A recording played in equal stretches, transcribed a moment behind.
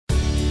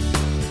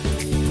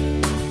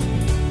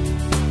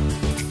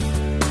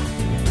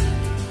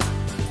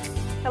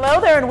Hello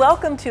there and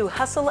welcome to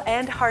Hustle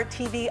and Heart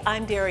TV.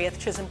 I'm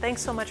Darieth.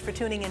 Thanks so much for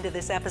tuning into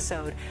this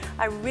episode.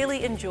 I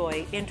really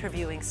enjoy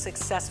interviewing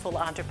successful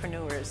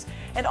entrepreneurs.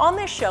 And on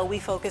this show, we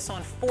focus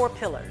on 4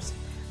 pillars: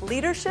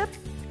 leadership,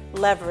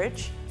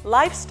 leverage,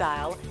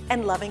 lifestyle,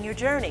 and loving your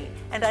journey.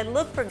 And I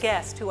look for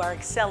guests who are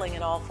excelling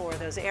in all 4 of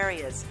those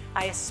areas.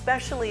 I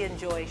especially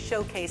enjoy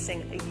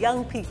showcasing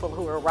young people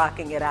who are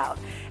rocking it out.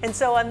 And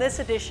so on this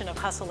edition of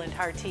Hustle and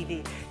Heart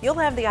TV, you'll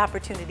have the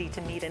opportunity to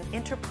meet an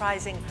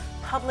enterprising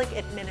public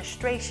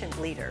administration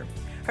leader.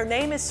 Her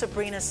name is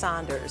Sabrina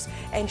SAUNDERS,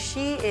 and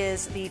she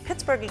is the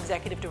Pittsburgh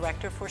Executive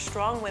Director for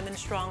Strong Women,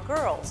 Strong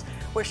Girls,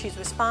 where she's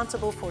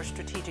responsible for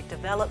strategic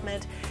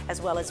development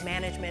as well as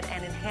management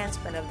and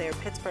enhancement of their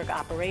Pittsburgh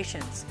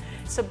operations.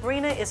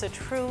 Sabrina is a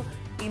true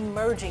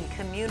emerging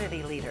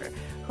community leader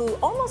who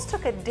almost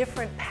took a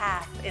different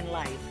path in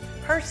life.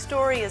 Her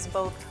story is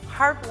both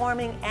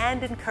heartwarming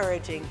and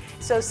encouraging,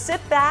 so sit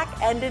back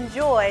and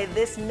enjoy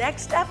this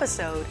next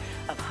episode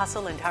of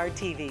Hustle and Heart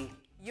TV.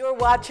 You're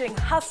watching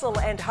Hustle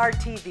and Heart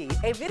TV,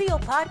 a video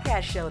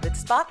podcast show that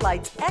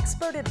spotlights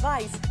expert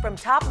advice from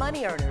top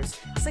money earners,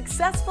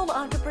 successful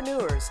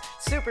entrepreneurs,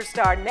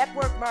 superstar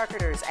network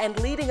marketers, and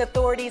leading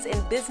authorities in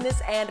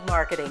business and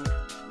marketing.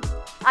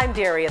 I'm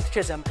Darieth.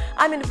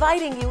 I'm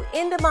inviting you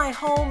into my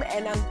home,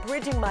 and I'm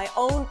bridging my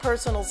own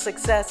personal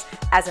success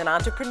as an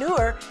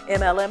entrepreneur,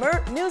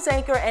 MLMer, news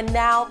anchor, and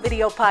now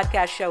video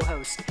podcast show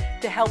host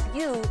to help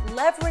you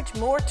leverage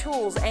more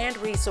tools and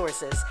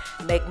resources,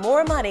 make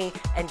more money,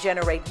 and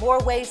generate more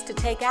ways to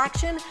take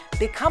action,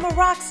 become a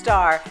rock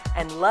star,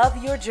 and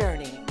love your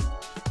journey.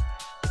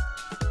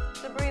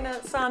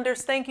 Sabrina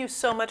SAUNDERS, thank you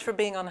so much for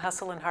being on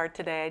Hustle and Heart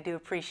today. I do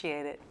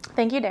appreciate it.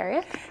 Thank you,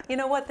 Darieth. You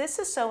know what? This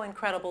is so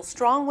incredible.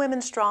 Strong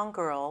women, strong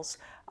girls.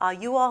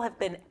 You all have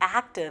been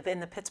active in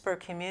the Pittsburgh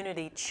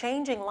community,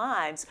 changing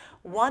lives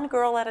one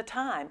girl at a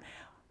time.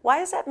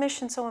 Why is that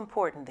mission so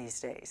important these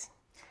days?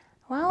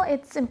 Well,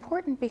 it's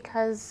important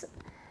because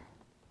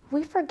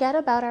we forget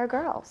about our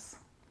girls.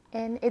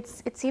 And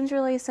it seems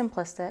really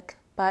simplistic,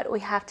 but we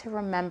have to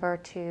remember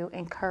to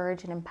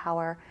encourage and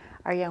empower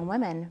our young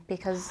women,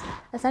 because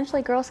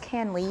essentially girls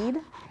can lead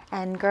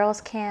and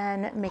girls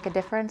can make a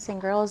difference,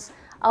 and girls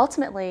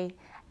ultimately,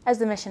 as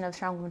the mission of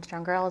Strong Women,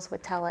 Strong Girls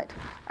would tell it,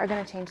 are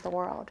going to change the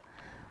world.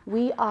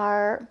 We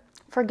are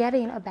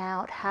forgetting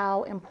about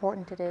how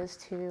important it is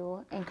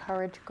to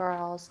encourage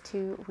girls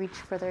to reach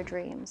for their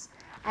dreams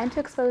and to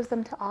expose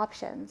them to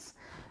options.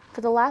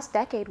 For the last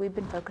decade, we've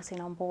been focusing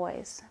on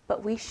boys,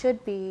 but we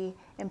should be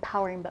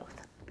empowering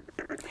both.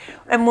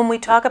 And when we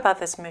talk about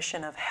this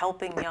mission of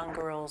helping young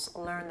girls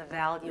learn the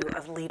value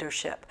of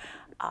leadership,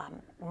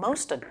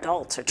 most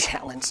adults are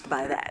challenged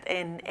by that.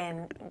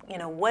 And you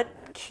know, what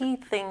key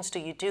things do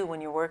you do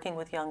when you're working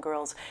with young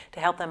girls to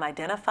help them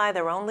identify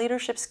their own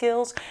leadership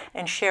skills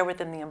and share with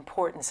them the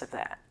importance of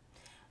that?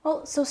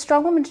 Well, so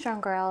Strong Women,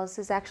 Strong Girls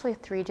is actually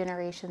 3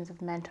 generations of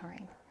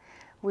mentoring.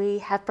 We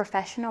have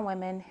professional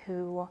women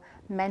who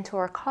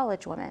mentor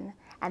college women,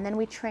 and then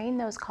we train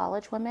those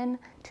college women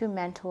to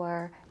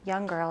mentor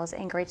young girls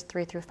in grades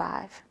 3 through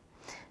 5.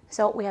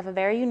 So we have a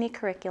very unique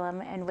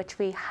curriculum in which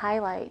we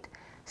highlight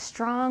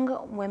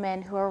strong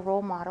women who are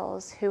role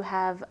models, who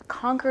have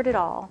conquered it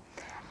all.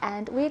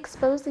 And we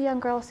expose the young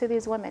girls to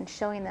these women,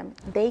 showing them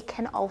they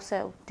can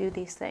also do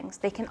these things.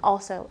 They can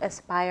also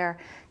aspire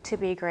to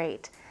be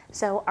great.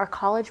 So our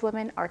college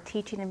women are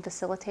teaching and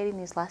facilitating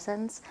these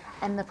lessons,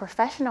 and the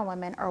professional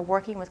women are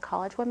working with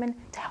college women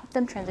to help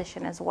them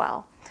transition as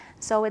well.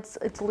 So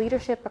it's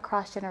leadership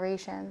across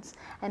generations,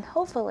 and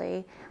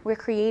hopefully we're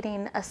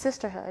creating a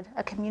sisterhood,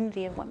 a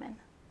community of women.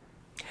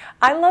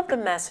 I love the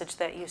message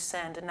that you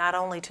send not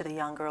only to the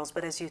young girls,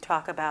 but as you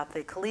talk about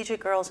the collegiate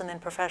girls and then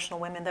professional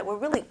women, that we're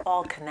really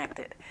all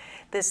connected.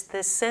 This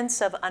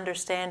sense of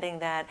understanding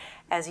that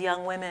as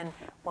young women,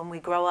 when we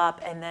grow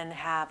up and then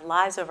have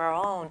lives of our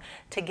own,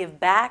 to give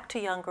back to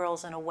young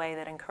girls in a way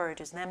that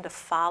encourages them to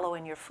follow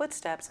in your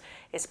footsteps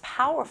is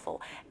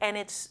powerful. And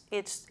it's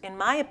in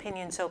my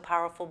opinion, so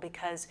powerful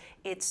because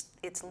it's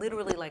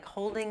literally like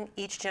holding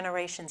each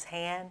generation's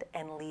hand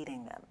and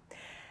leading them.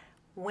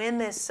 When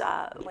this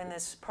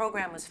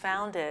program was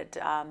founded,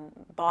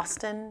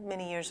 Boston,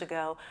 many years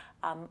ago,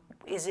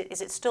 is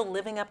it still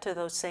living up to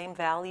those same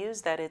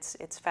values that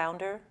its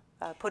founder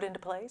put into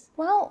place?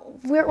 Well,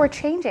 we're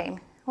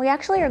changing. We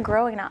actually are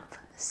growing up.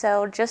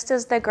 So just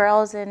as the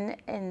girls in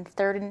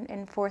 3rd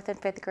and 4th and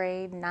 5th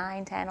grade,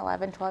 9, 10,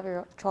 11,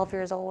 12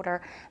 years old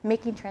are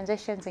making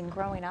transitions and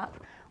growing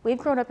up, we've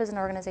grown up as an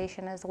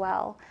organization as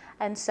well.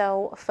 And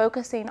so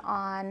focusing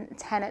on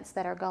tenets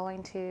that are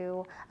going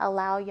to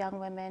allow young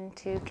women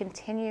to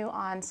continue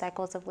on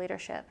cycles of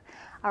leadership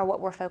are what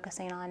we're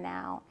focusing on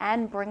now,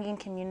 and bringing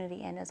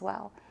community in as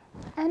well.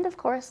 And of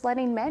course,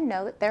 letting men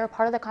know that they're a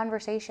part of the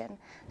conversation.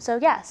 So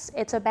yes,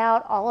 it's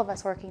about all of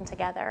us working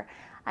together.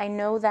 I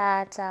know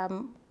that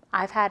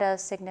I've had a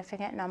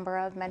significant number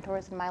of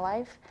mentors in my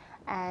life,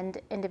 and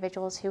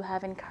individuals who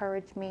have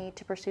encouraged me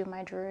to pursue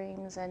my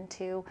dreams and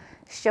to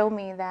show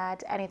me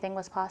that anything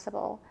was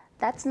possible.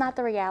 that's not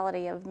the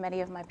reality of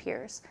many of my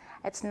peers.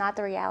 It's not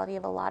the reality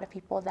of a lot of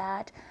people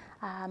that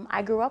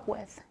I grew up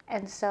with.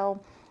 And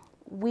so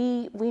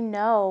we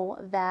know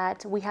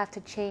that we have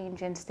to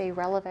change and stay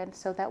relevant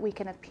so that we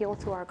can appeal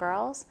to our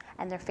girls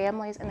and their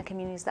families and the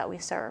communities that we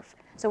serve.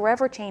 So we're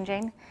ever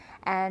changing,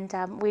 and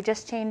we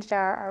just changed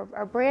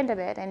our brand a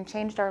bit and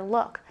changed our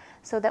look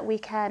so that we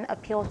can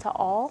appeal to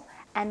all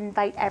and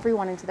invite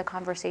everyone into the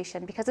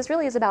conversation, because this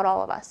really is about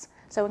all of us.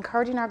 So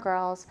encouraging our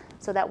girls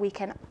so that we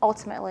can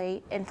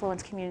ultimately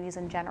influence communities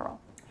in general.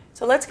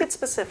 So let's get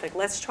specific.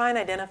 Let's try and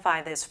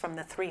identify this from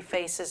the three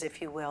faces,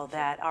 if you will,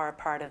 that are a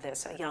part of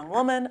this: a young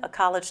woman, a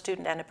college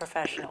student, and a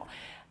professional.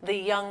 The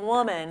young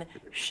woman,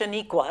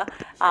 Shaniqua,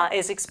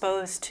 is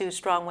exposed to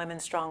Strong Women,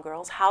 Strong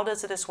Girls. How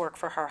does this work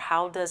for her?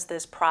 How does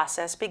this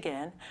process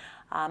begin?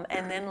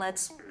 And then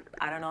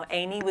I don't know,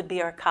 Amy would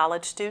be our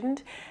college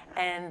student,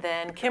 and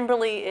then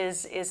Kimberly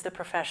is the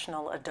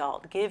professional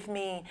adult. Give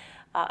me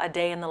a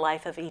day in the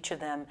life of each of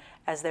them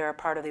as they're a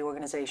part of the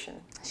organization.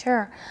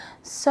 Sure.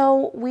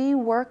 So we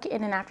work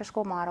in an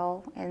after-school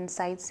model in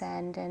sites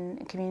and in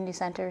community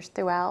centers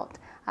throughout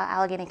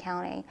Allegheny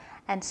County.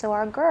 And so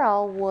our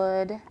girl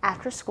would,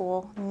 after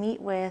school,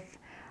 meet with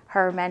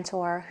her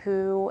mentor,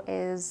 who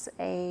is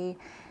a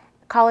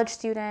college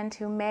student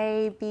who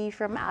may be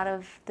from out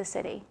of the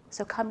city.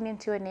 So coming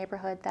into a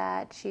neighborhood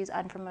that she's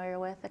unfamiliar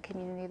with, a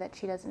community that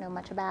she doesn't know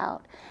much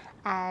about,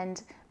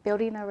 and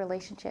building a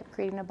relationship,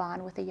 creating a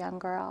bond with a young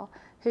girl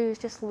who's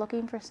just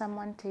looking for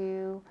someone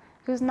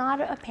who's not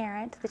a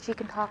parent, that she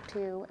can talk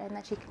to and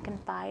that she can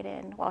confide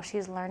in while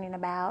she's learning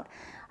about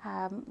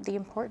the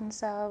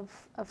importance of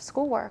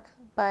schoolwork,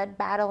 but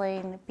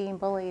battling being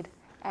bullied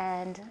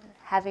and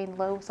having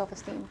low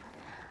self-esteem.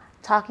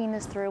 Talking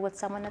this through with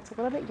someone that's a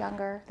little bit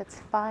younger,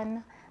 that's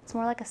fun, it's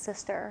more like a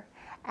sister,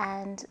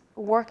 and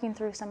working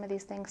through some of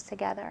these things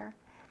together,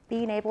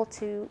 being able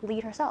to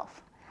lead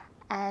herself.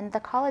 And the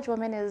college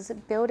woman is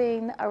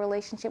building a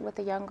relationship with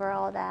a young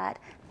girl that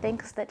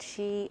thinks that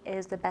she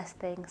is the best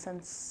thing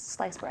since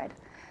sliced bread,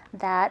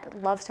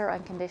 that loves her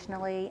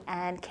unconditionally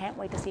and can't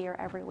wait to see her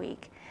every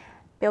week.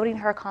 Building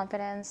her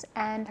confidence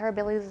and her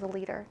ability as a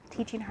leader,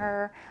 teaching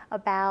her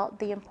about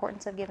the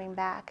importance of giving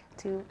back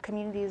to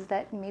communities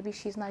that maybe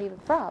she's not even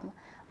from,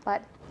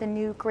 but the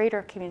new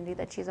greater community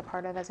that she's a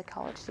part of as a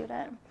college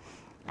student.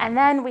 And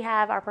then we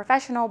have our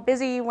professional,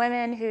 busy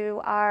women who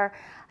are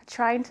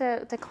trying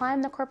to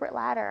climb the corporate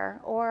ladder,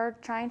 or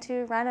trying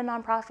to run a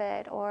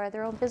nonprofit or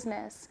their own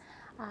business.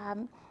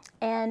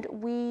 And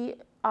we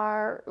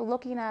are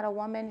looking at a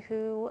woman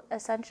who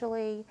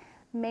essentially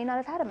may not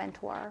have had a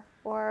mentor,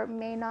 or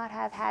may not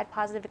have had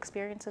positive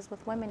experiences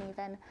with women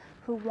even,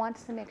 who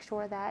wants to make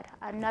sure that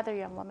another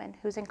young woman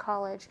who's in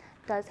college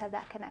does have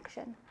that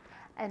connection.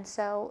 And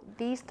so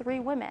these three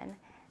women,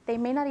 they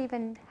may not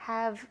even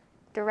have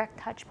direct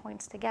touch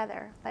points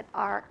together, but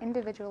are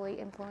individually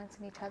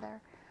influencing each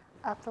other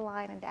up the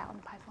line and down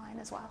the pipeline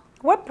as well.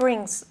 What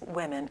brings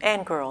women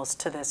and girls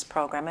to this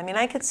program? I mean,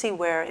 I could see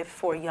where if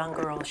for a young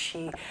girl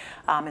she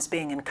is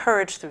being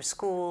encouraged through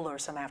school or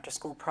some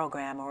after-school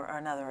program or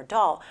another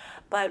adult,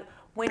 but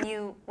when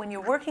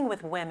you're working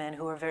with women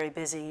who are very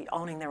busy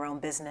owning their own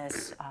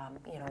business,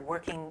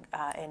 working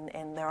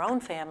in their own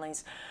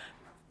families,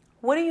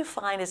 what do you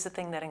find is the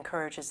thing that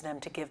encourages them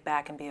to give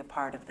back and be a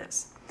part of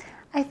this?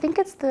 I think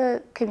it's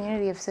the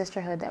community of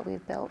sisterhood that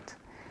we've built.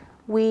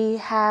 We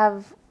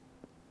have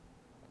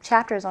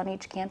chapters on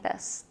each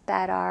campus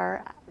that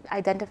are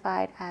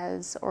identified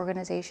as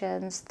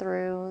organizations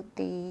through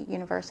the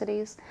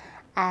universities,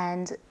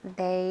 and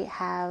they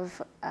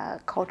have a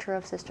culture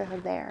of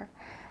sisterhood there.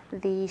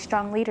 The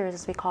strong leaders,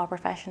 as we call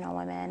professional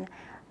women,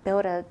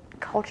 build a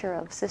culture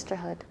of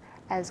sisterhood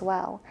as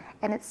well.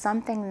 And it's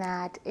something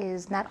that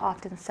is not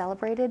often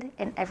celebrated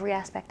in every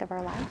aspect of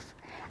our life.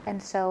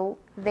 And so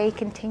they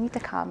continue to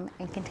come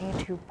and continue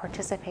to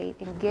participate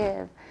and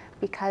give,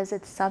 because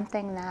it's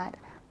something that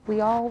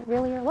we all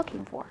really are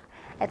looking for.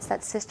 It's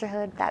that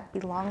sisterhood, that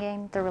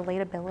belonging, the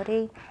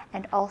relatability,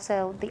 and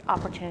also the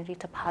opportunity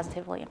to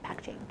positively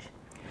impact change.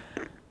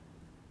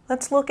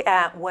 Let's look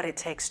at what it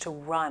takes to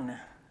run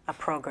a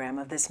program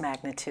of this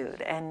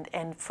magnitude,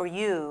 and for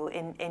you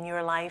in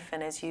your life,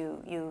 and as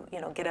you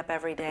get up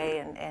every day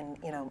and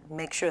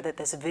make sure that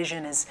this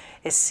vision is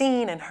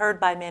seen and heard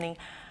by many.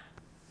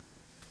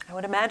 I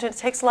would imagine it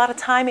takes a lot of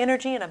time,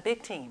 energy, and a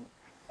big team.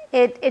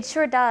 It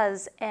sure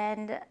does,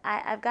 and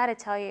I've got to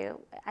tell you,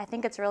 I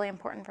think it's really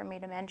important for me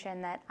to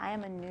mention that I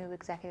am a new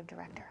executive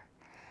director,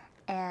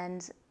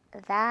 and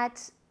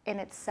that in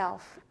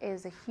itself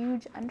is a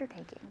huge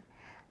undertaking.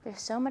 There's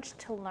so much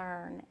to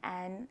learn,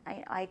 and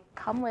I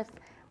come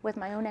with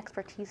my own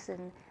expertise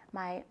and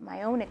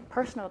my own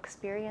personal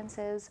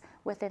experiences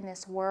within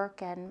this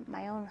work and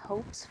my own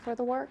hopes for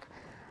the work.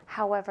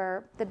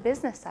 However, the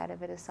business side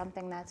of it is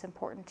something that's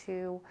important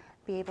to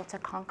be able to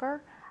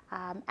conquer.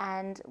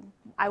 And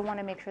I want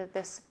to make sure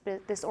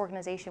that this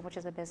organization, which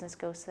is a business,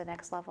 goes to the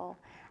next level.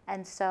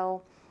 And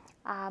so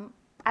I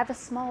have a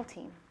small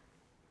team,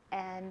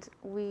 And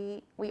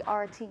we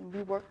are a team.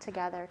 We work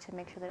together to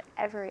make sure that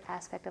every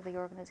aspect of the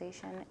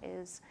organization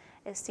is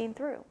seen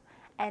through.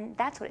 And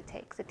that's what it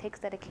takes. It takes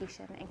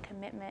dedication and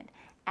commitment.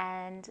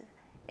 And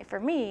for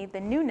me, the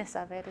newness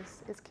of it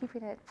is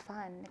keeping it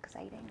fun,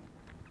 exciting.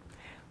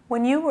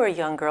 When you were a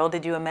young girl,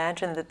 did you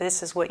imagine that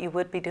this is what you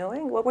would be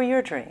doing? What were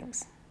your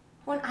dreams?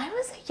 When I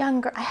was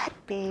younger, I had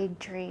big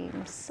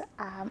dreams.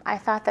 I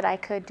thought that I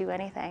could do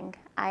anything.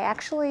 I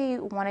actually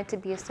wanted to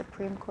be a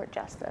Supreme Court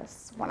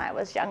justice when I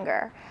was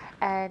younger.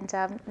 And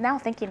now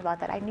thinking about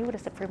that, I knew what a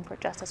Supreme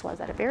Court justice was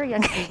at a very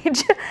young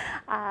age.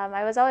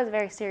 I was always a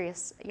very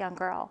serious young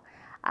girl.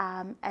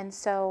 And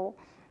so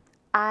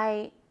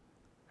I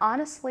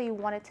honestly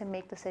wanted to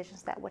make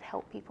decisions that would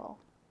help people.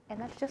 And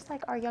that's just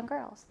like our young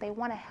girls. They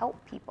want to help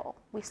people.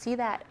 We see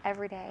that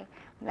every day.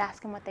 We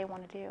ask them what they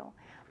want to do.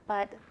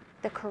 But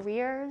the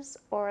careers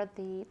or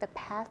the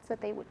paths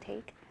that they would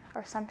take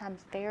are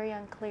sometimes very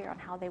unclear on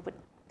how they would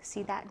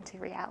see that into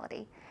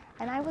reality.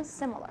 And I was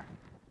similar.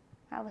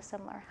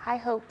 High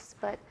hopes,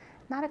 but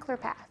not a clear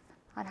path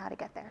on how to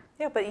get there.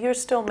 Yeah, but you're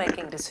still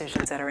making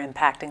decisions that are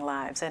impacting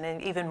lives,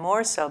 and even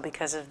more so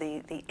because of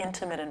the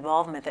intimate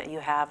involvement that you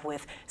have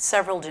with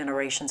several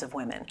generations of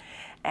women.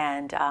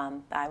 And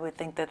I would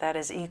think that that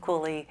is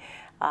equally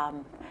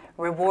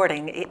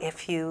rewarding.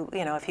 If you'd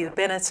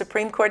been a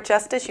Supreme Court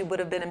justice, you would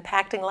have been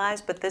impacting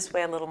lives, but this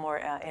way a little more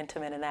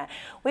intimate in that.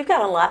 We've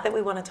got a lot that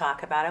we want to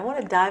talk about. I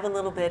want to dive a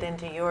little bit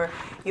into your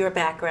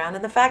background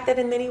and the fact that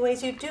in many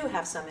ways you do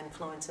have some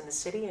influence in the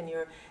city and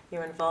your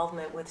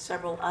involvement with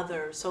several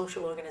other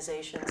social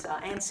organizations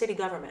and city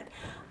government.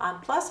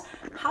 Plus,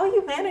 how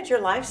you manage your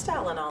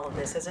lifestyle in all of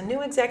this. As a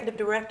new executive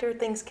director,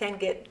 things can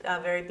get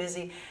very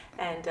busy,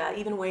 and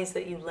even ways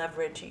that you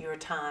leverage your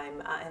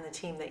time and the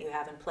team that you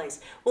have in place.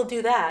 We'll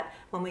do that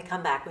when we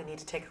come back. We need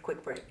to take a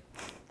quick break.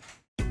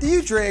 Do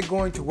you dread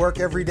going to work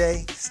every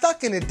day?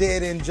 Stuck in a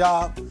dead-end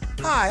job?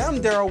 Hi,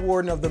 I'm Daryl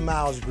Warden of the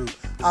Miles Group.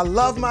 I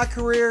love my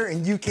career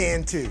and you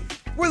can too.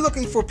 We're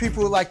looking for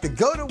people who like to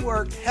go to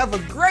work, have a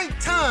great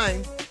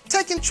time,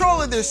 take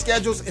control of their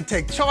schedules, and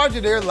take charge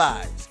of their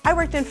lives. I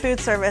worked in food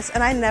service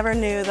and I never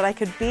knew that I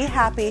could be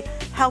happy,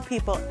 help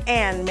people,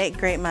 and make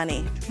great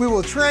money. We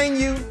will train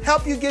you,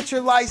 help you get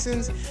your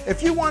license.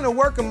 If you want to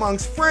work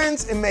amongst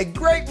friends and make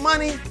great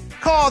money,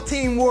 call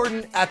Team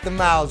Warden at the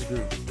Miles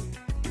Group.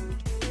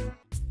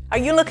 Are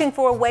you looking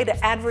for a way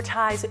to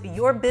advertise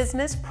your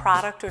business,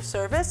 product, or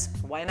service?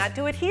 Why not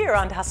do it here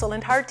on Hustle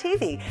and Heart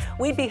TV?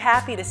 We'd be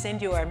happy to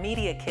send you our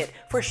media kit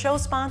for show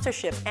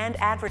sponsorship and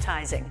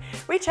advertising.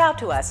 Reach out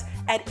to us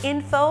at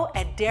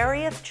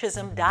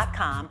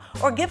info@dariethchisholm.com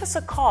or give us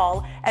a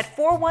call at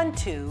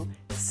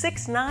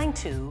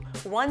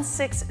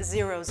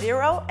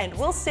 412-692-1600 and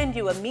we'll send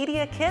you a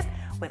media kit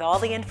with all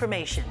the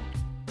information.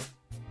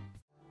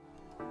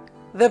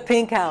 The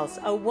Pink House,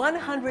 a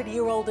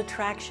 100-year-old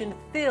attraction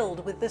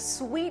filled with the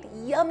sweet,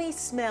 yummy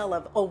smell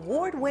of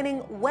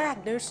award-winning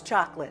Wagner's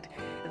chocolate.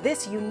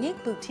 This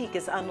unique boutique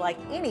is unlike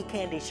any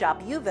candy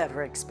shop you've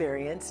ever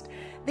experienced.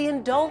 The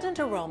indulgent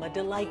aroma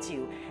delights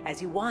you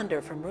as you wander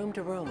from room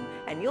to room,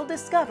 and you'll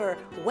discover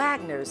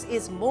Wagner's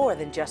is more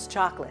than just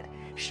chocolate.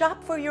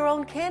 Shop for your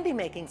own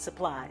candy-making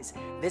supplies.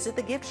 Visit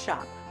the gift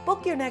shop,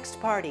 book your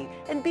next party,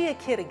 and be a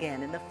kid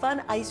again in the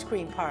fun ice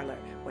cream parlor,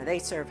 where they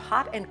serve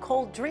hot and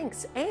cold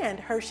drinks and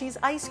Hershey's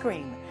ice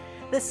cream.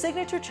 The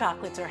signature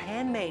chocolates are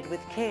handmade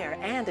with care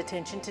and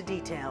attention to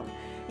detail.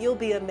 You'll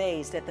be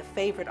amazed at the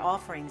favorite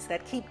offerings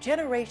that keep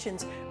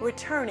generations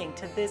returning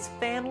to this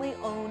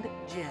family-owned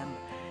gem.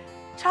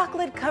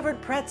 Chocolate-covered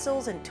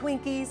pretzels and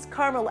Twinkies,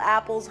 caramel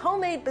apples,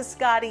 homemade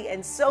biscotti,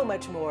 and so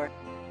much more.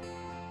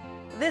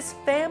 This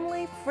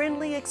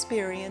family-friendly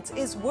experience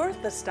is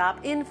worth the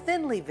stop in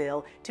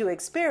Finleyville to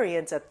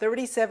experience a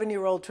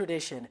 37-year-old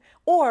tradition.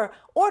 Or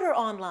order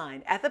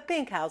online at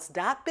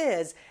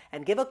thepinkhouse.biz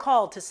and give a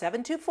call to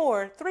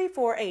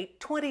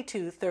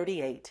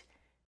 724-348-2238.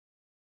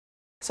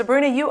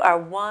 Sabrina, you are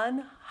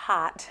one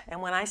hot,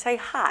 and when I say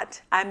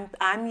hot,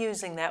 I'm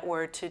using that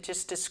word to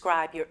just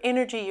describe your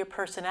energy, your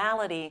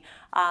personality,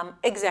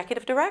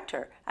 executive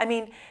director. I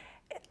mean,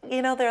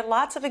 you know, there are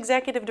lots of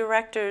executive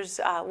directors,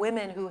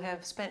 women who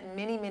have spent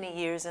many, many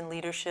years in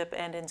leadership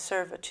and in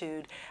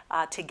servitude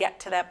to get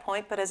to that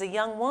point. But as a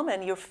young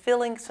woman, you're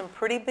filling some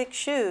pretty big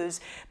shoes,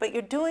 but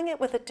you're doing it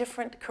with a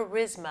different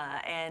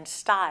charisma and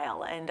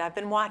style. And I've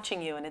been watching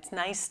you, and it's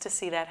nice to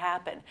see that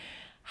happen.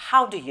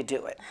 How do you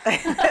do it?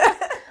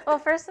 Well,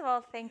 first of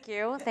all, thank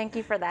you. Thank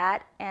you for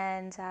that.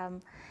 And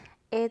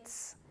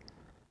it's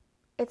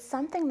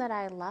something that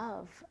I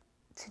love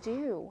to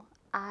do.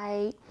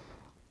 I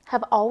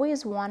have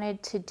always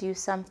wanted to do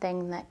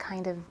something that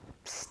kind of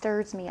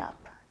stirs me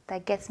up,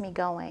 that gets me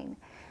going.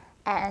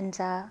 And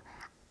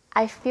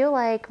I feel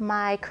like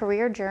my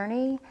career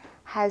journey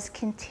has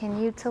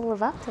continued to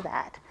live up to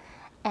that.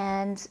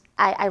 And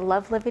I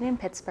love living in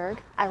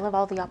Pittsburgh. I love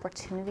all the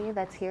opportunity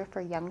that's here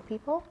for young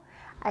people.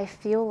 I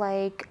feel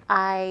like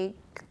I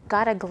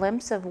got a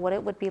glimpse of what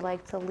it would be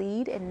like to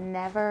lead and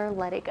never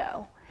let it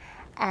go.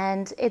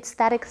 And it's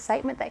that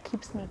excitement that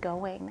keeps me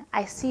going.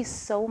 I see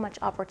so much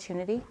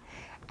opportunity,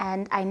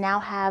 And I now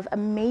have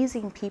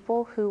amazing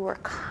people who are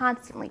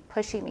constantly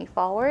pushing me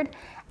forward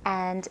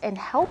and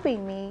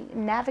helping me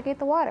navigate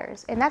the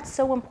waters. And that's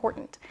so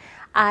important.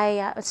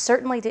 I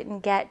certainly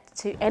didn't get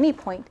to any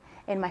point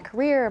in my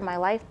career or my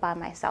life by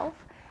myself.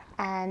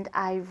 And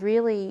I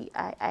really,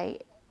 I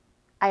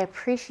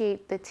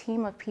appreciate the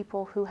team of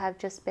people who have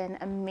just been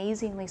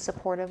amazingly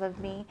supportive of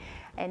me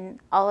and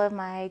all of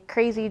my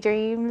crazy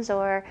dreams,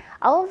 or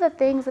all of the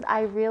things that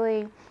I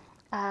really,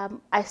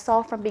 I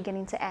saw from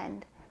beginning to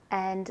end.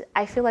 And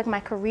I feel like my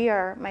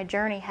career, my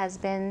journey has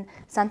been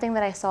something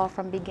that I saw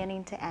from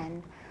beginning to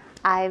end.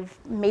 I've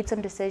made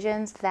some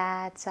decisions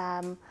that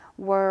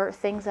were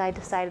things that I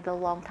decided a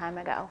long time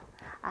ago,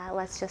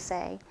 let's just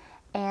say.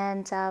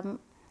 And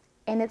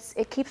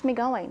it keeps me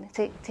going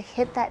to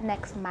hit that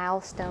next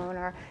milestone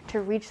or to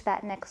reach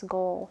that next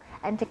goal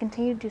and to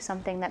continue to do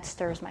something that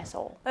stirs my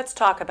soul. Let's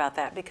talk about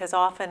that, because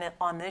often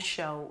on this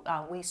show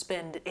we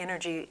spend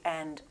energy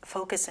and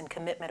focus and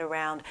commitment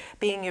around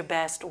being your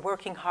best,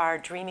 working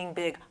hard, dreaming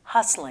big,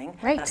 hustling.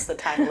 Right. That's the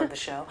title of the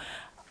show.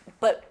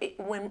 But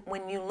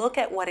when you look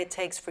at what it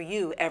takes for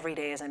you every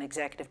day as an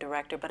executive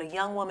director, but a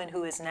young woman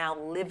who is now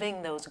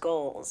living those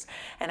goals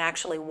and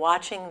actually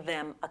watching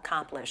them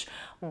accomplish,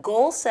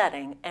 goal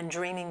setting and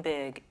dreaming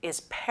big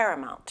is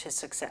paramount to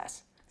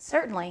success.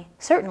 Certainly,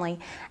 certainly.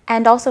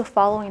 And also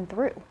following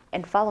through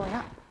and following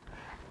up.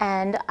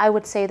 And I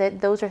would say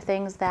that those are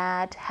things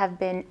that have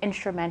been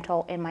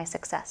instrumental in my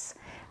success.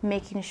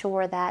 Making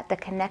sure that the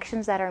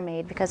connections that are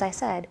made, because I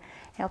said,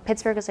 you know,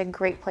 Pittsburgh is a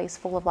great place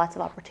full of lots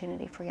of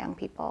opportunity for young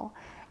people.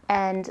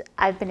 And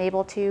I've been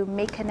able to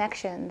make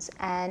connections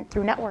and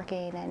through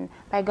networking and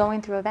by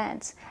going through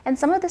events. And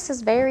some of this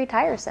is very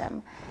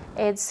tiresome.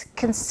 It's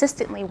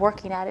consistently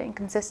working at it and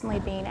consistently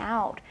being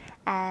out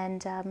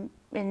and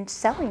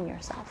selling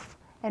yourself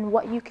and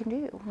what you can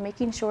do,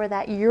 making sure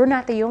that you're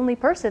not the only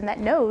person that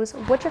knows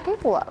what you're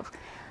capable of.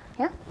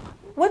 Yeah.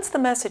 What's the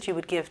message you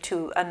would give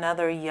to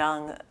another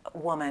young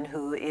woman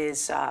who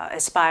is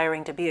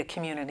aspiring to be a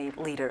community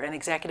leader, an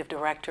executive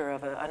director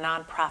of a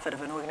nonprofit,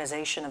 of an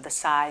organization of the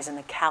size and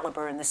the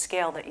caliber and the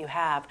scale that you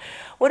have?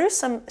 What are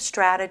some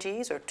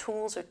strategies or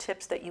tools or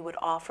tips that you would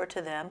offer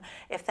to them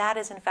if that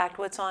is in fact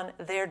what's on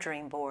their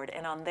dream board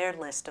and on their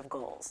list of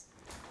goals?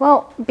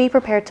 Well, be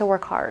prepared to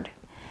work hard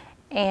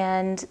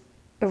and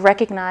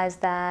recognize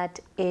that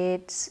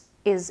it's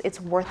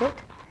worth it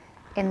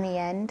in the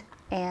end.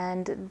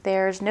 And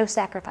there's no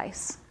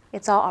sacrifice.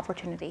 It's all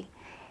opportunity.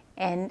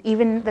 And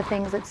even the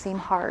things that seem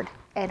hard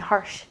and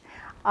harsh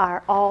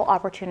are all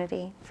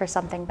opportunity for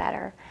something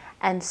better.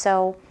 And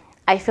so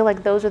I feel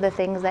like those are the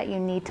things that you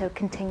need to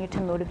continue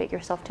to motivate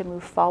yourself to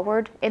move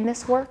forward in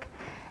this work,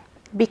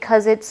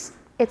 because it's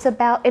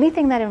about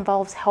anything that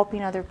involves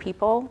helping other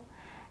people.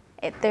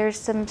 There's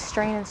some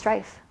strain and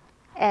strife,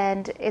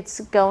 and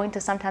it's going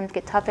to sometimes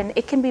get tough, and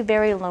it can be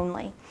very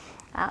lonely.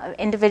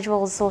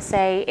 Individuals will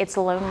say it's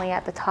lonely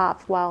at the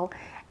top. Well,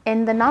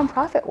 in the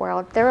nonprofit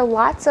world, there are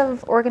lots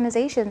of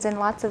organizations and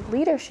lots of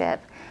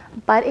leadership,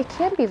 but it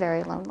can be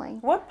very lonely.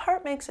 What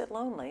part makes it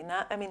lonely?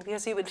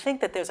 Because you would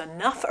think that there's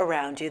enough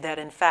around you that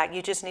in fact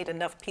you just need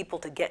enough people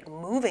to get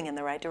moving in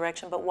the right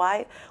direction, but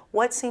why?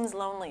 What seems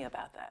lonely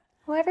about that?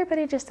 Well,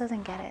 everybody just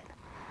doesn't get it.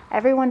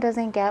 Everyone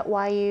doesn't get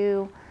why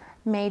you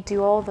may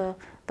do all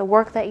the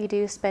work that you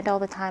do, spend all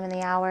the time and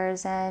the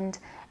hours, and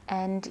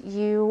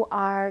you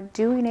are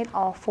doing it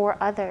all for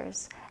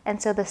others.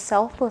 And so the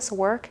selfless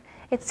work,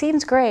 it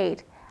seems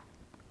great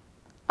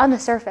on the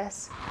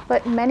surface,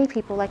 but many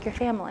people, like your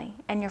family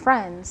and your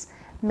friends,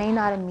 may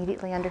not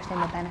immediately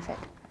understand the benefit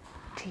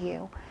to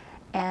you.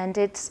 And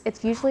it's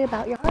usually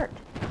about your heart.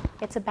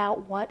 It's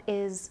about what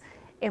is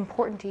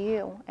important to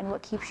you and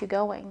what keeps you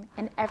going.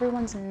 And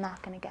everyone's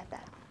not going to get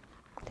that.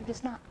 They're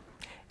just not.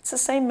 It's the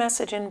same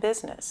message in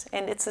business,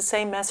 and it's the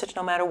same message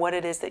no matter what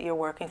it is that you're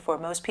working for.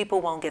 Most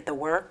people won't get the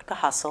work, the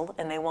hustle,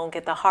 and they won't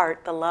get the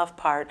heart, the love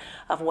part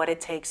of what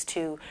it takes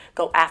to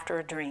go after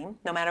a dream,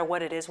 no matter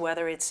what it is,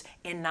 whether it's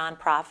in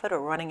nonprofit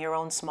or running your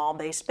own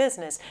small-based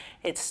business.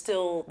 It's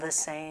still the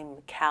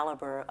same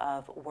caliber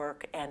of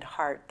work and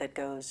heart that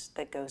goes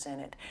in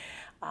it.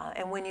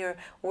 And when you're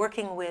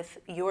working with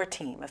your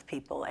team of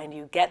people and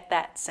you get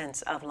that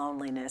sense of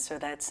loneliness or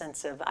that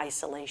sense of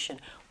isolation,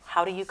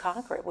 how do you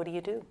conquer it? What do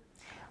you do?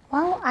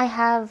 Well,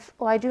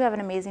 I do have an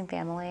amazing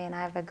family, and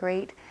I have a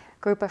great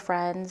group of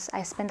friends.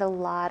 I spend a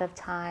lot of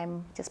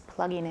time just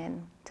plugging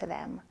in to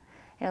them.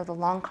 You know, the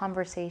long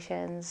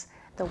conversations,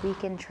 the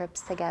weekend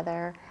trips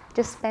together,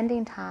 just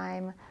spending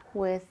time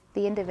with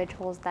the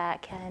individuals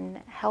that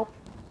can help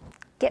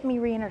get me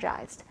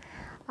re-energized.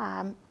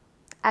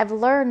 I've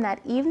learned that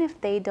even if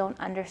they don't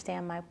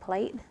understand my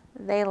plight,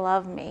 they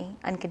love me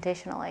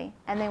unconditionally,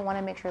 and they want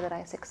to make sure that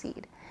I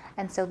succeed.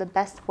 And so the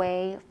best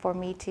way for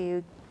me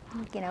to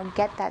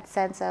get that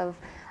sense of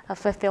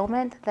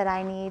fulfillment that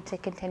I need to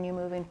continue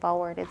moving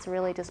forward, it's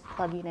really just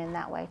plugging in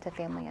that way to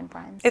family and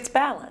friends. It's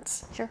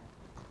balance.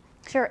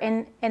 Sure.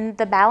 And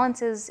the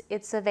balance is,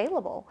 it's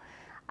available.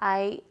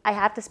 I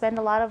have to spend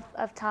a lot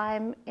of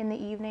time in the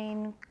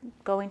evening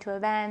going to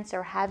events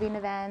or having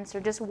events or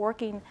just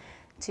working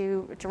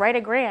to write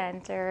a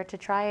grant or to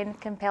try and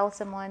compel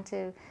someone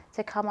to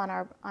come on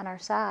our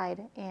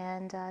side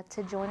and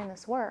to join in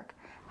this work.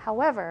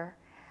 However,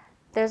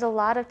 there's a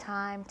lot of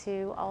time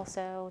to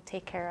also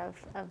take care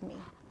of me.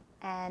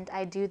 And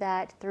I do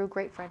that through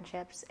great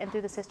friendships and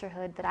through the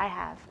sisterhood that I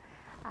have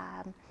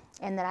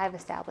and that I've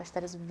established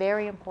that is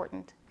very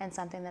important and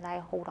something that I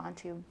hold on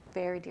to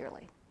very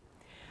dearly.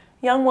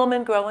 Young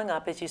woman growing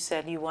up, as you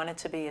said, you wanted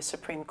to be a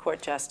Supreme Court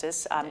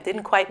justice.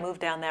 Didn't quite move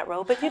down that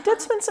road, but you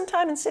did spend some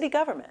time in city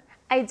government.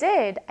 I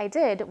did.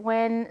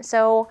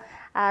 The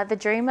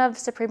dream of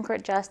Supreme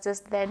Court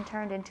justice then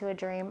turned into a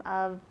dream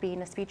of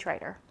being a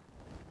speechwriter.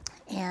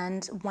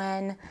 And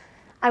when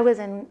I was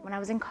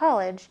in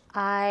college,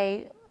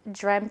 I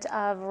dreamt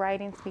of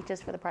writing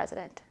speeches for the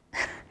president.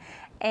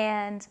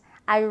 And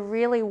I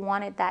really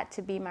wanted that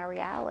to be my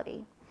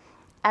reality.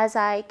 As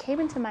I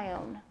came into my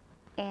own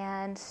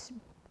and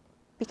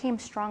became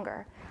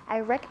stronger, I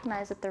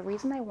recognized that the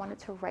reason I wanted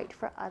to write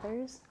for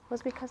others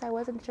was because I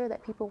wasn't sure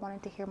that people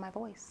wanted to hear my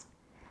voice.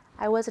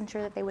 I wasn't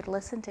sure that they would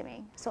listen to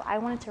me. So I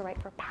wanted to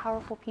write for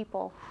powerful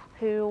people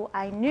who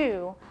I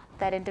knew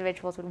that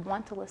individuals would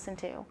want to listen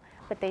to,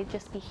 but they'd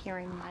just be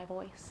hearing my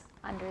voice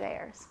under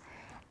theirs.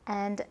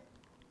 And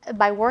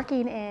by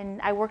working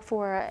I worked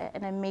for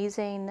an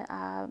amazing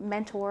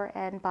mentor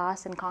and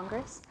boss in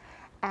Congress,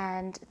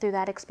 and through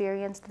that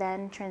experience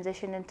then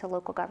transitioned into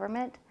local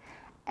government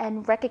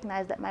and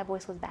recognized that my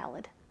voice was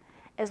valid.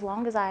 As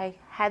long as I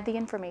had the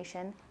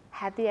information,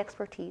 had the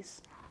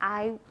expertise,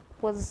 I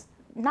was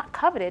not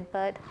coveted,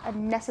 but a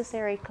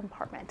necessary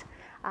compartment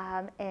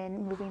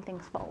in moving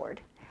things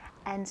forward.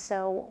 And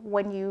so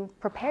when you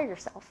prepare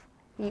yourself,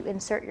 you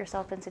insert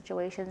yourself in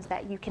situations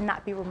that you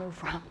cannot be removed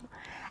from.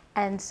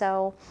 And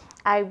so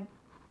I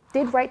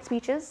did write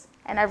speeches,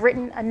 and I've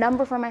written a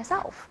number for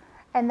myself,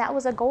 and that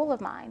was a goal of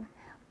mine.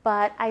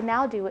 But I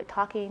now do it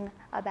talking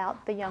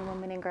about the young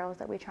women and girls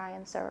that we try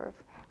and serve,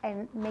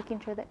 and making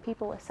sure that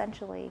people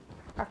essentially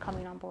are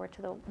coming on board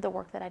to the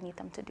work that I need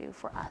them to do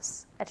for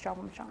us at Strong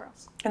Women, Strong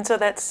Girls. And so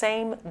that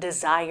same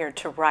desire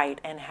to write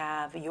and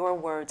have your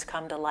words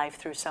come to life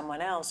through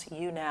someone else,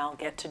 you now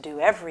get to do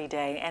every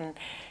day, and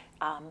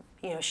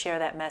share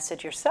that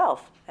message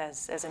yourself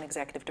as an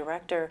executive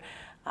director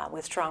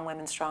with Strong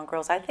Women, Strong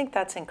Girls. I think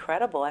that's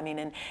incredible. I mean,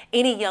 and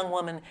any young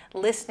woman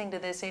listening to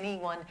this,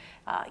 anyone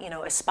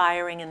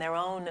aspiring in their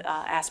own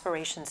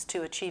aspirations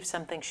to achieve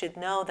something should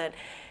know that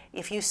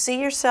if you see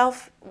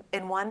yourself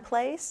in one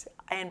place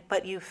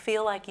but you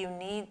feel like you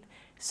need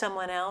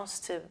someone else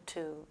to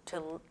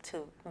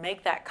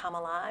make that come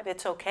alive,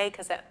 it's okay,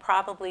 because that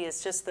probably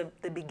is just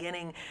the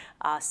beginning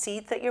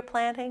seeds that you're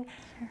planting.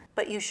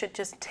 But you should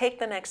just take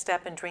the next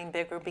step and dream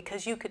bigger,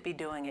 because you could be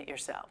doing it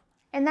yourself.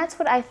 And that's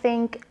what I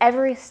think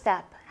every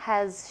step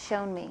has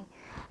shown me,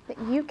 that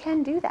you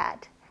can do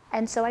that.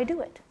 And so I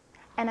do it.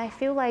 And I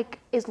feel like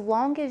as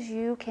long as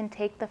you can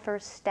take the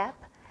first step,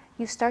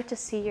 you start to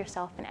see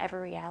yourself in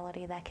every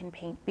reality that can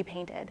be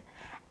painted.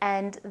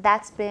 And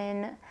that's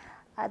been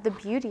the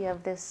beauty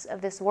of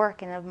this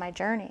work and of my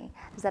journey,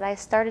 is that I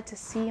started to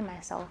see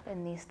myself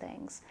in these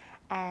things,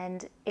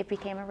 and it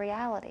became a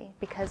reality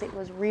because it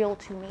was real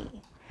to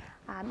me.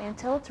 And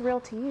until it's real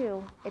to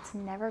you, it's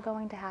never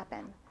going to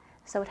happen.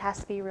 So it has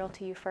to be real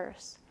to you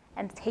first.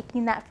 And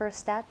taking that first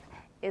step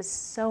is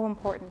so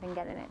important in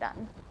getting it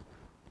done.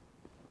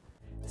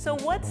 So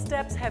what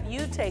steps have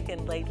you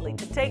taken lately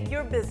to take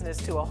your business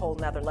to a whole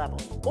nother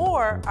level?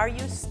 Or are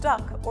you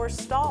stuck or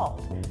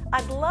stalled?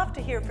 I'd love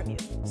to hear from you.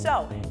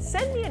 So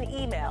send me an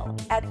email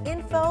at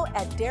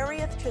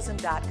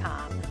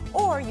info@dariethchisholm.com,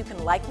 or you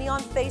can like me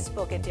on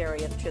Facebook at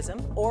Darieth Chisolm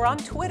or on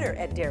Twitter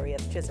at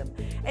Darieth Chisolm,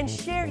 and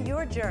share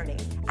your journey.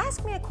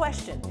 Ask me a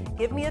question,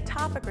 give me a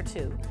topic or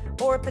two,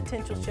 or a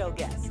potential show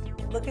guest.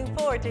 Looking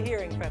forward to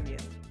hearing from you.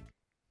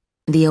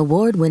 The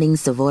award-winning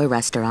Savoy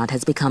restaurant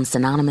has become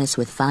synonymous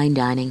with fine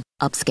dining,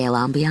 upscale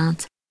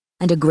ambiance,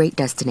 and a great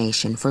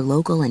destination for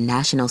local and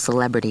national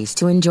celebrities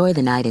to enjoy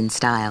the night in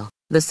style.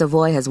 The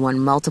Savoy has won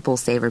multiple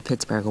Savor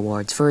Pittsburgh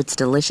Awards for its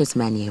delicious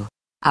menu.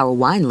 Our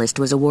wine list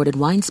was awarded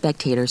Wine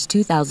Spectator's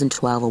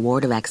 2012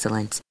 Award of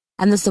Excellence,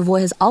 and the Savoy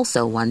has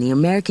also won the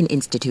American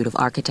Institute of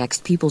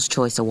Architects' People's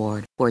Choice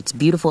Award for its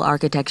beautiful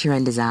architecture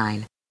and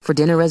design. For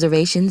dinner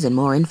reservations and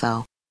more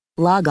info,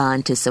 log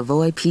on to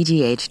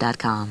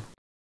savoypgh.com.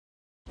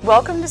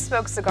 Welcome to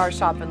Smoke Cigar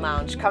Shop and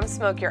Lounge. Come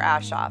smoke your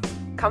ash off.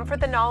 Come for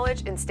the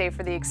knowledge and stay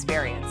for the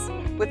experience.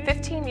 With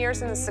 15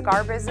 years in the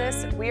cigar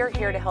business, we are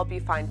here to help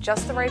you find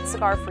just the right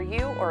cigar for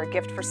you or a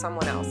gift for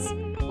someone else.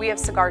 We have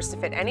cigars to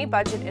fit any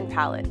budget and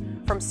palate,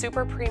 from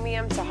super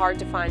premium to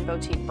hard-to-find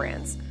boutique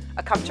brands.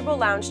 A comfortable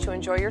lounge to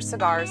enjoy your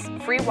cigars,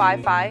 free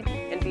Wi-Fi,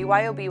 and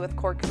BYOB with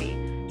cork fee.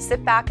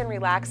 Sit back and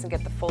relax and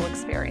get the full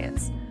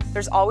experience.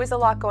 There's always a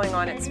lot going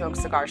on at Smoke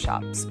Cigar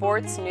Shop: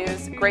 sports,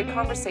 news, great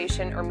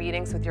conversation, or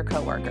meetings with your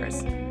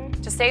coworkers.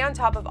 To stay on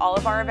top of all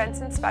of our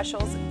events and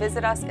specials,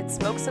 visit us at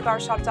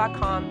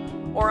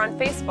smokecigarshop.com or on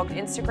Facebook,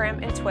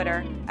 Instagram, and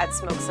Twitter at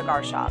Smoke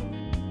Cigar Shop.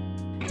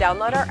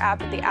 Download our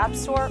app at the App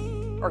Store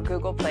or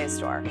Google Play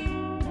Store.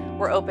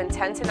 We're open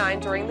 10 to 9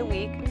 during the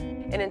week,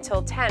 and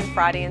until 10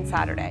 Friday and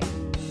Saturday,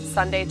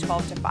 Sunday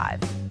 12 to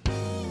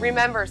 5.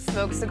 Remember,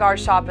 Smoke Cigar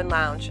Shop and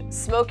Lounge.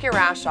 Smoke your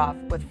ash off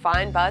with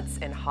fine butts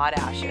and hot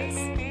ashes.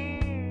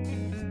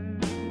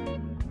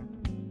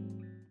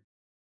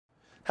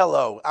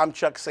 Hello, I'm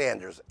Chuck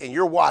Sanders, and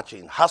you're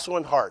watching Hustle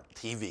and Heart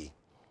TV.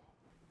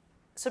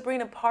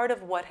 Sabrina, part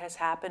of what has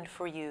happened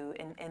for you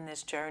in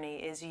this journey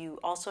is you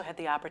also had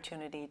the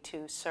opportunity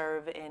to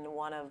serve in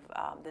one of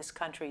this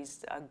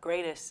country's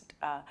greatest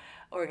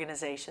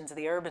organizations,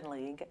 the Urban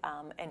League,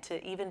 and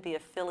to even be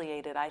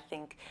affiliated, I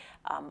think,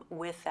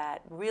 with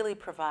that really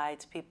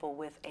provides people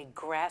with a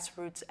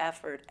grassroots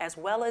effort as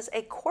well as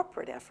a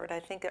corporate effort. I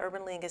think the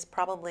Urban League is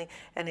probably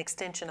an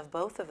extension of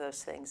both of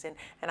those things, and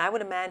I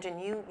would imagine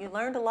you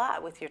learned a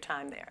lot with your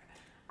time there.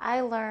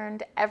 I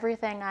learned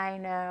everything I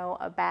know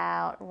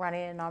about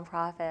running a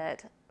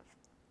nonprofit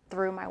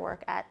through my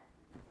work at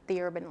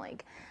the Urban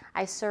League.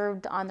 I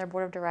served on their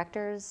board of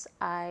directors.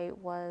 I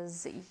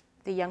was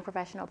the young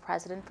professional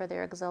president for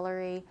their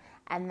auxiliary,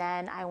 and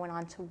then I went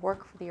on to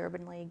work for the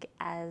Urban League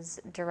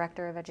as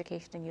director of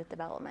education and youth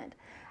development.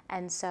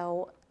 And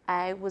so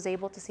I was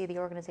able to see the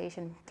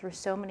organization through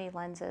so many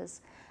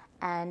lenses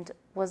and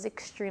was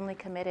extremely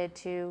committed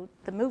to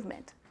the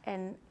movement.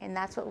 And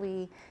that's what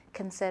we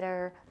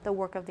consider the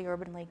work of the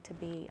Urban League to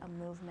be, a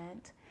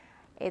movement.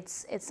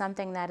 It's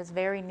something that is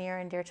very near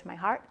and dear to my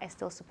heart. I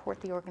still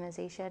support the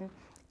organization,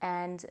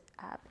 and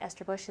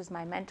Esther Bush is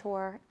my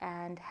mentor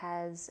and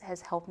has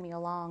helped me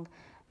along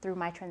through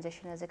my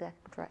transition as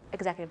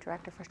executive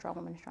director for Strong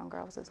Women, Strong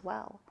Girls as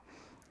well.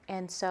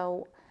 And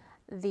so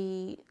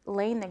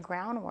laying the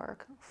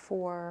groundwork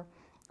for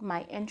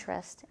my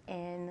interest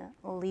in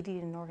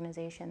leading an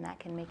organization that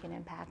can make an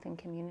impact in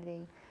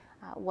community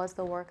was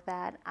the work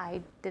that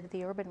I did at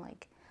the Urban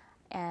League.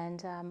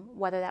 And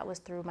whether that was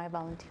through my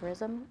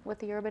volunteerism with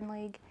the Urban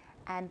League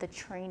and the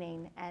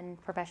training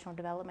and professional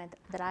development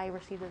that I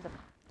received as a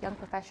young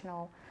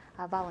professional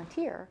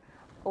volunteer,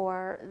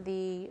 or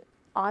the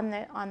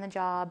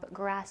on-the-job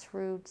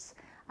grassroots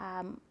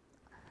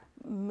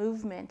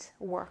movement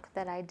work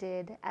that I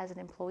did as an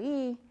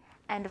employee,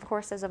 and of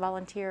course as a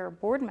volunteer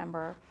board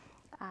member,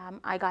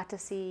 I got to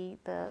see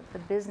the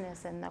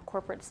business and the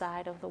corporate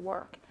side of the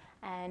work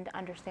and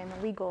understand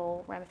the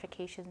legal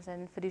ramifications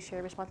and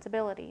fiduciary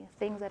responsibility,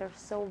 things that are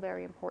so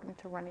very important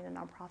to running a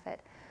nonprofit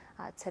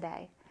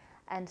today.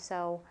 And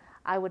so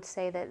I would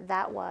say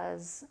that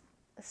was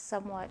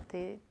somewhat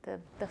the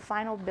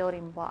final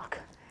building block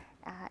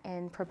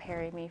in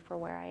preparing me for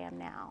where I am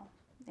now.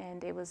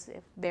 And it was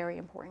a very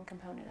important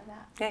component of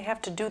that. Yeah, you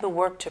have to do the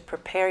work to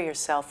prepare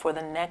yourself for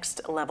the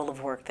next level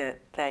of work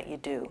that you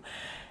do.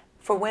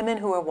 For women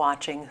who are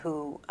watching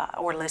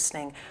or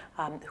listening,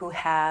 who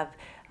have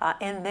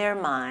in their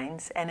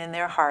minds and in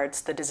their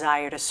hearts the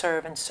desire to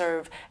serve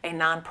a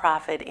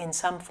nonprofit in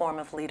some form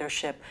of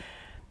leadership,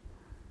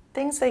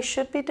 things they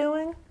should be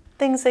doing,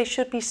 things they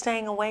should be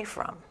staying away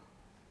from.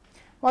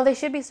 Well, they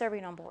should be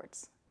serving on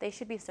boards. They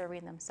should be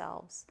serving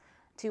themselves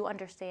to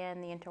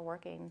understand the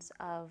interworkings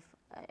of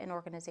an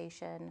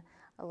organization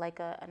like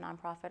a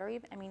nonprofit, or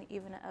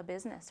even a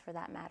business for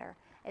that matter.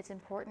 It's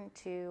important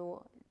to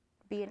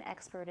be an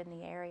expert in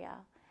the area,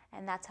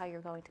 and that's how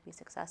you're going to be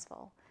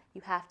successful.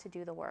 You have to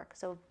do the work.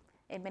 So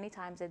many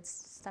times it's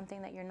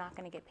something that you're not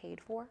going to get paid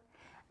for,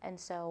 and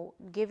so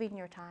giving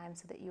your time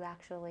so that you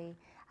actually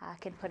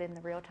can put in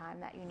the real time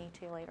that you need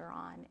to later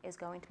on is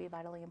going to be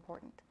vitally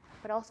important.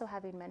 But also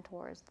having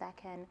mentors that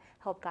can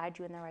help guide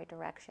you in the right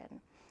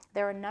direction.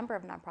 There are a number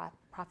of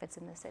nonprofits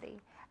in the city,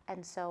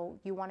 and so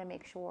you want to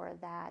make sure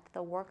that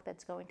the work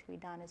that's going to be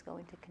done is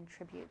going to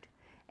contribute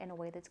in a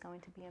way that's going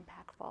to be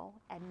impactful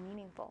and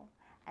meaningful.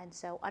 And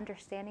so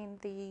understanding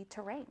the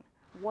terrain,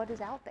 what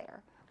is out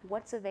there,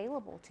 what's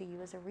available to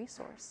you as a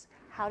resource,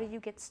 how do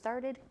you get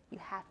started? You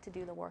have to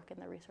do the work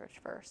and the research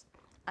first.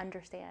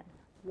 Understand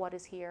what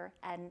is here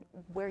and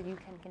where you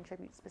can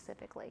contribute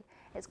specifically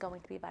is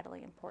going to be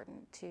vitally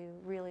important to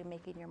really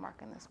making your mark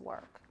in this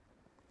work.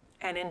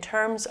 And in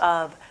terms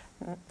of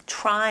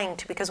trying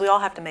to, because we all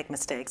have to make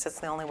mistakes, that's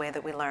the only way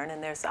that we learn,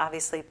 and there's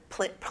obviously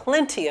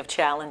plenty of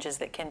challenges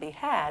that can be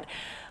had,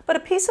 but a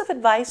piece of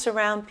advice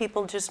around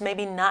people just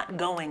maybe not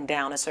going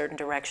down a certain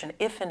direction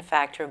if in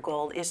fact your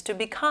goal is to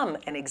become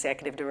an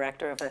executive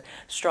director of a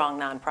strong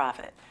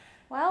nonprofit.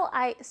 Well,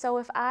 so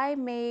if I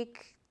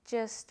make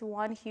just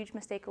one huge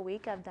mistake a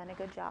week, I've done a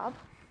good job,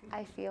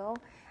 I feel,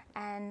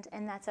 and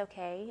that's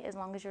okay as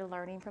long as you're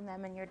learning from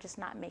them and you're just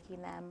not making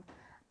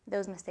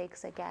those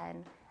mistakes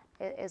again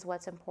is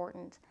what's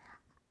important.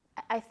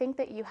 I think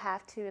that you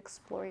have to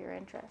explore your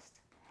interest,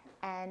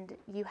 and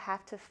you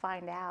have to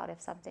find out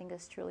if something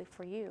is truly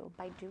for you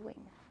by doing.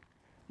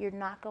 You're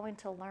not going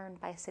to learn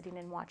by sitting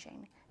and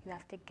watching. You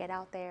have to get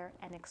out there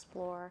and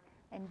explore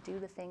and do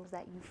the things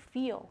that you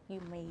feel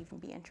you may even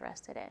be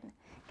interested in.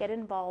 Get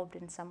involved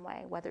in some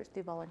way, whether it's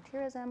through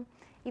volunteerism,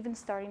 even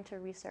starting to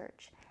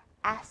research,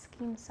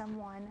 asking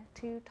someone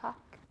to talk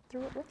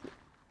through it with you.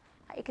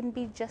 It can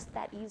be just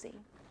that easy.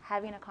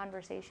 Having a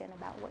conversation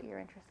about what you're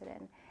interested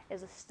in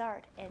is a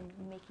start in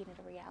making it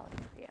a reality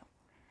for you.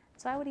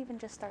 So I would even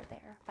just start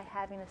there by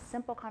having a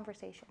simple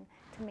conversation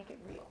to make it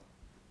real.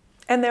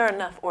 And there are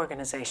enough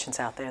organizations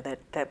out there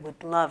that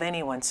would love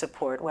anyone's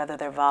support, whether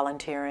they're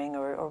volunteering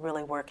or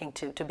really working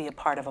to be a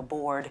part of a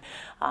board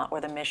or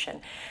the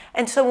mission.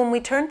 And so when we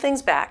turn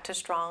things back to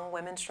Strong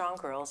Women, Strong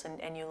Girls,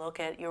 and you look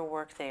at your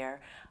work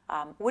there,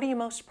 what are you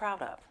most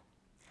proud of?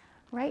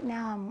 Right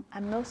now,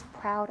 I'm most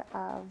proud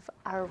of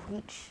our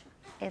reach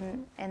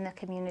in the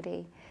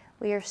community.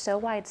 We are so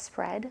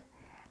widespread.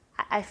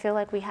 I feel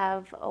like we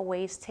have a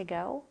ways to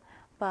go,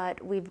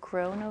 but we've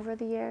grown over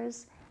the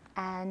years.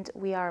 And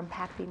we are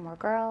impacting more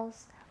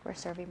girls, we're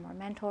serving more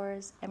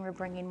mentors, and we're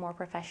bringing more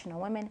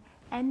professional women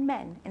and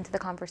men into the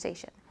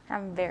conversation.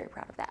 I'm very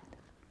proud of that.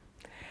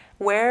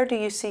 Where do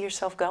you see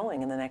yourself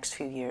going in the next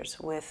few years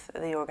with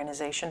the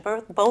organization,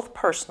 both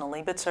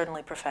personally, but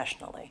certainly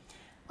professionally?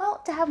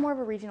 Well, to have more of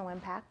a regional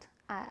impact.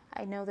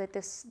 I know that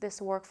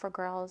this work for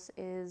girls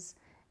is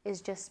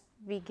just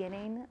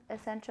beginning,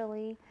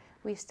 essentially.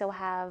 We still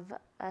have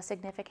a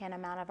significant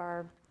amount of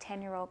our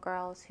 10-year-old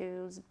girls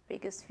whose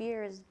biggest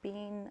fear is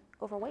being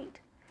overweight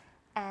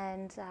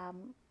and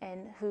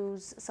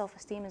whose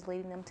self-esteem is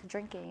leading them to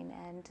drinking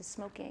and to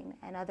smoking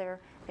and other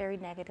very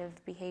negative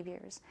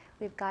behaviors.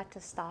 We've got to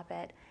stop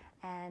it,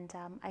 and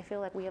I feel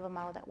like we have a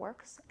model that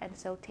works, and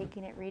so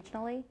taking it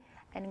regionally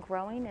and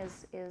growing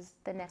is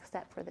the next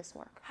step for this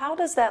work. How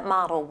does that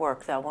model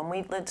work, though?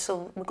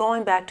 So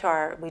going back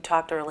to we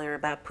talked earlier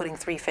about putting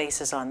 3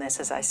 faces on this,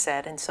 as I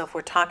said, and so if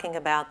we're talking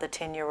about the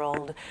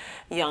 10-year-old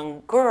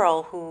young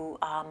girl who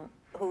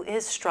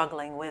is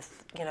struggling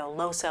with,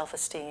 low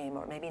self-esteem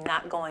or maybe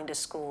not going to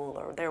school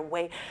or their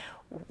weight,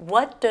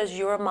 what does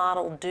your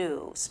model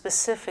do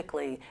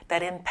specifically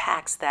that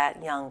impacts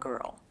that young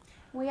girl?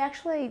 We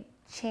actually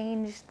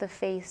change the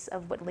face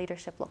of what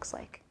leadership looks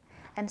like.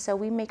 And so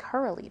we make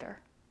her a leader,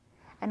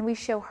 and we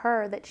show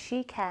her that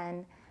she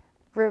can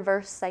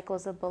reverse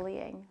cycles of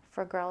bullying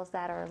for girls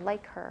that are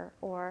like her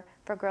or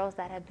for girls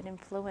that have been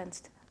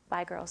influenced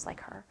by girls like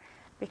her.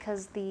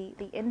 Because the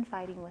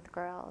infighting with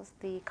girls,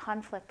 the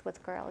conflict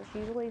with girls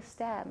usually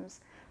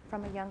stems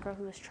from a young girl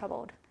who is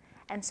troubled.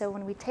 And so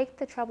when we take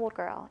the troubled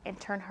girl and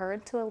turn her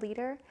into a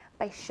leader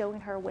by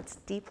showing her what's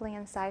deeply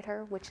inside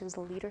her, which is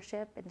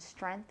leadership and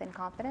strength and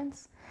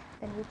confidence,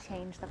 then we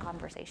change the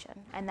conversation.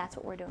 And that's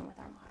what we're doing with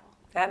our model.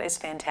 That is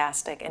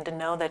fantastic, and to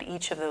know that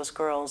each of those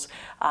girls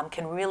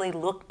can really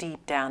look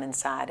deep down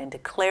inside and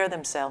declare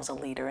themselves a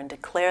leader and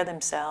declare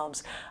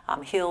themselves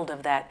healed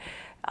of that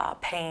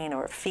pain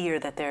or fear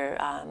that they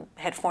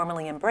had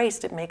formerly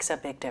embraced, it makes a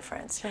big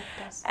difference. Sure,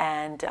 it does.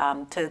 And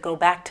to go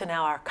back to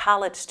now our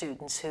college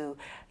students who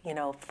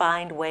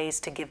find ways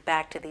to give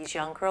back to these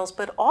young girls,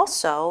 but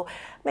also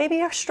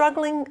maybe are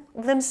struggling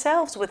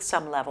themselves with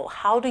some level.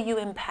 How do you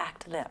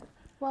impact them?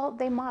 Well,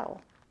 they model.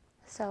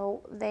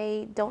 So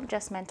they don't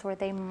just mentor,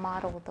 they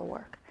model the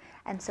work.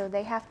 And so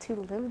they have to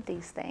live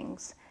these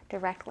things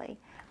directly,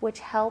 which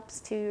helps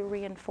to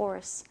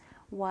reinforce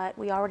what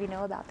we already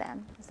know about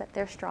them, is that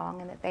they're strong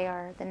and that they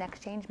are the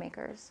next change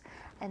makers.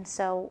 And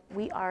so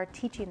we are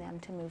teaching them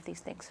to move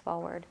these things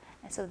forward,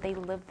 and so they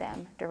live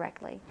them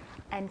directly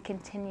and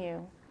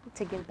continue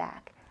to give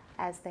back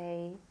as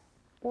they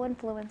will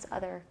influence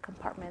other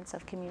compartments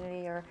of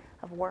community or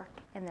of work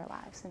in their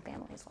lives and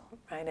family as well.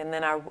 Right, and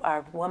then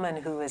our woman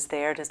who is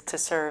there to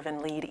serve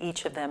and lead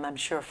each of them, I'm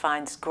sure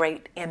finds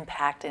great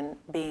impact in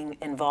being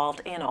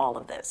involved in all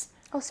of this.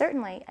 Oh,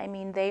 certainly. I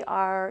mean, they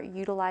are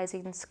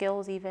utilizing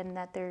skills even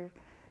that they're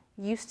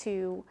used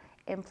to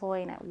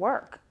employing at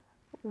work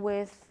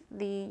with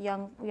the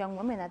young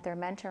women that they're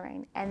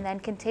mentoring, and then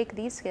can take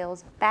these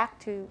skills back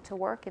to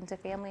work and to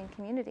family and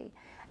community.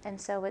 And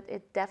so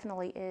it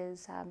definitely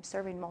is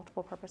serving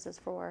multiple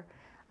purposes for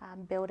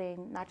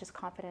building not just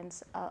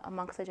confidence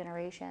amongst the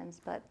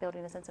generations, but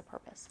building a sense of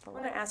purpose. I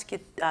want to ask you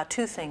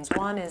 2 things.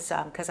 One is,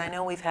 because I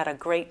know we've had a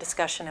great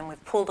discussion and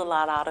we've pulled a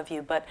lot out of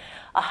you, but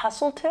a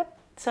hustle tip,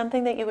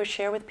 something that you would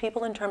share with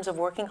people in terms of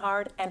working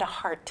hard, and a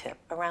heart tip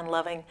around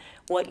loving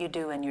what you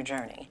do in your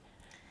journey.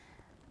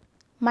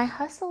 My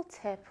hustle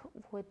tip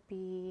would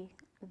be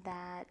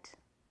that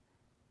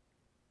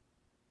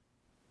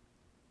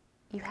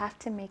you have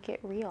to make it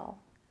real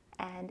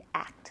and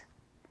act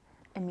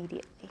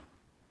immediately.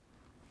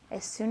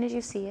 As soon as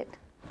you see it,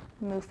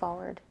 move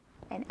forward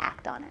and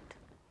act on it.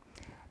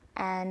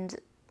 And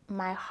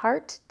my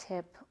heart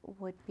tip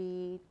would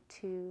be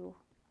to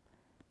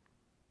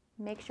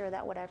make sure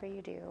that whatever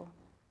you do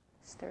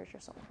stirs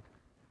your soul.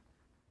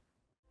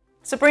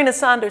 Sabrina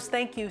SAUNDERS,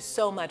 thank you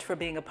so much for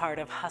being a part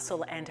of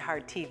Hustle and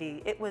Heart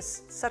TV. It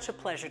was such a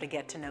pleasure to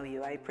get to know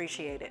you. I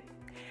appreciate it.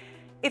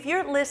 If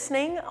you're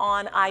listening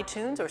on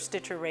iTunes or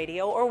Stitcher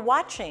Radio or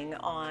watching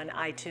on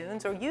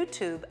iTunes or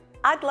YouTube,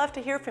 I'd love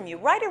to hear from you.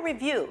 Write a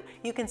review.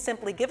 You can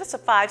simply give us a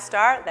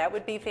 5-star. That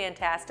would be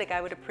fantastic.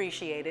 I would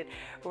appreciate it.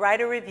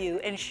 Write a review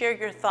and share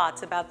your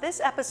thoughts about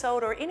this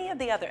episode or any of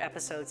the other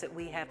episodes that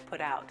we have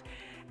put out.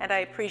 And I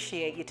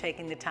appreciate you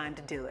taking the time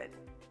to do it.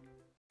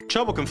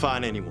 Trouble can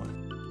find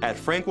anyone. At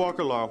Frank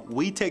Walker Law,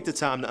 we take the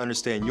time to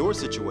understand your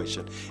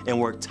situation and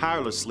work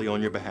tirelessly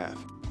on your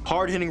behalf.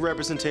 Hard-hitting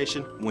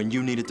representation when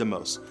you need it the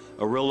most.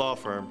 A real law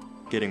firm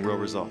getting real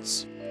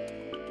results.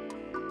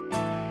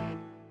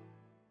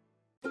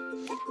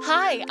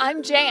 Hi,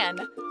 I'm Jan,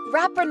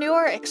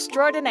 Rappreneur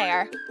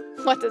extraordinaire.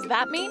 What does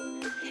that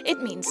mean?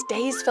 It means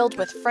days filled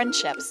with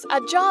friendships,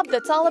 a job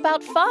that's all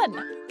about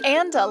fun,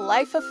 and a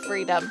life of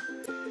freedom.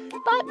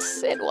 But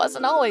it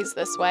wasn't always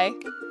this way.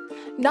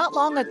 Not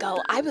long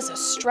ago, I was a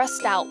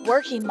stressed out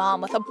working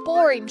mom with a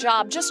boring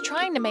job just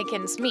trying to make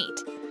ends meet,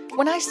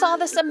 when I saw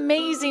this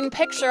amazing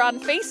picture on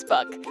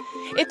Facebook.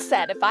 It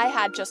said if I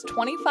had just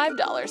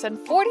 $25 and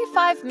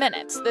 45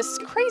 minutes, this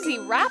crazy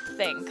wrap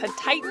thing could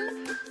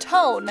tighten,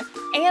 tone,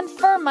 and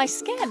firm my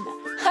skin.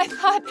 I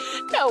thought,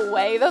 no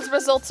way, those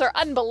results are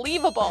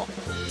unbelievable.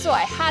 So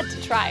I had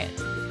to try it.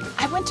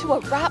 I went to a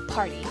wrap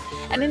party,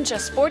 and in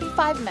just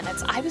 45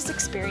 minutes, I was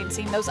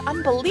experiencing those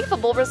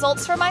unbelievable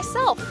results for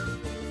myself.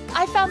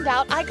 I found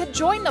out I could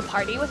join the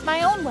party with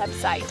my own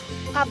website,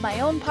 have my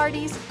own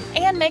parties,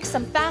 and make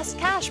some fast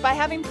cash by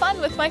having fun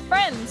with my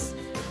friends.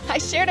 I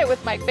shared it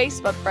with my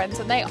Facebook friends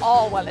and they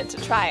all wanted to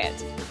try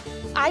it.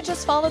 I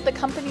just followed the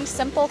company's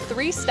simple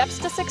 3 steps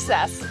to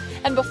success,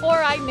 and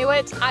before I knew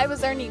it, I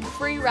was earning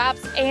free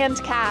wraps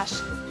and cash,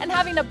 and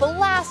having a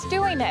blast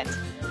doing it.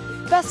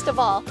 Best of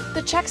all,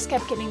 the checks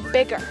kept getting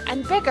bigger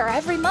and bigger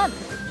every month.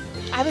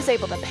 I was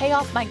able to pay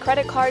off my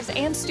credit cards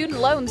and student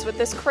loans with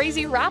this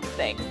crazy wrap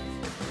thing.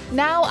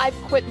 Now I've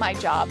quit my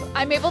job.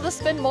 I'm able to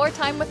spend more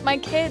time with my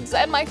kids,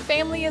 and my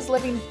family is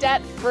living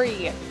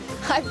debt-free.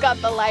 I've got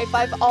the life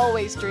I've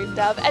always dreamed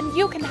of, and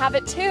you can have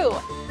it too.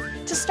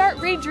 To start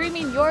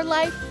redreaming your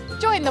life,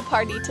 join the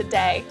party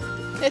today.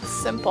 It's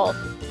simple.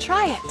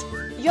 Try it.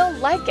 You'll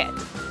like it.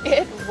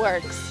 It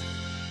works.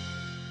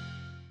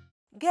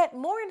 Get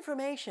more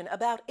information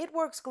about It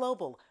Works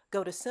Global.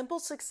 Go to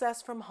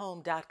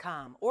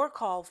simplesuccessfromhome.com or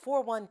call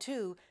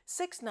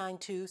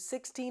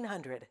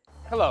 412-692-1600.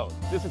 Hello,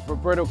 this is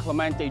Roberto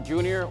Clemente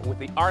Jr. with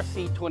the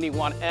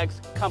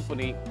RC21X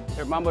Company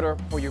thermometer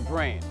for your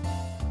brain.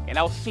 And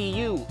I'll see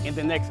you in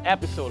the next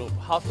episode of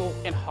Hustle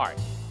and Heart.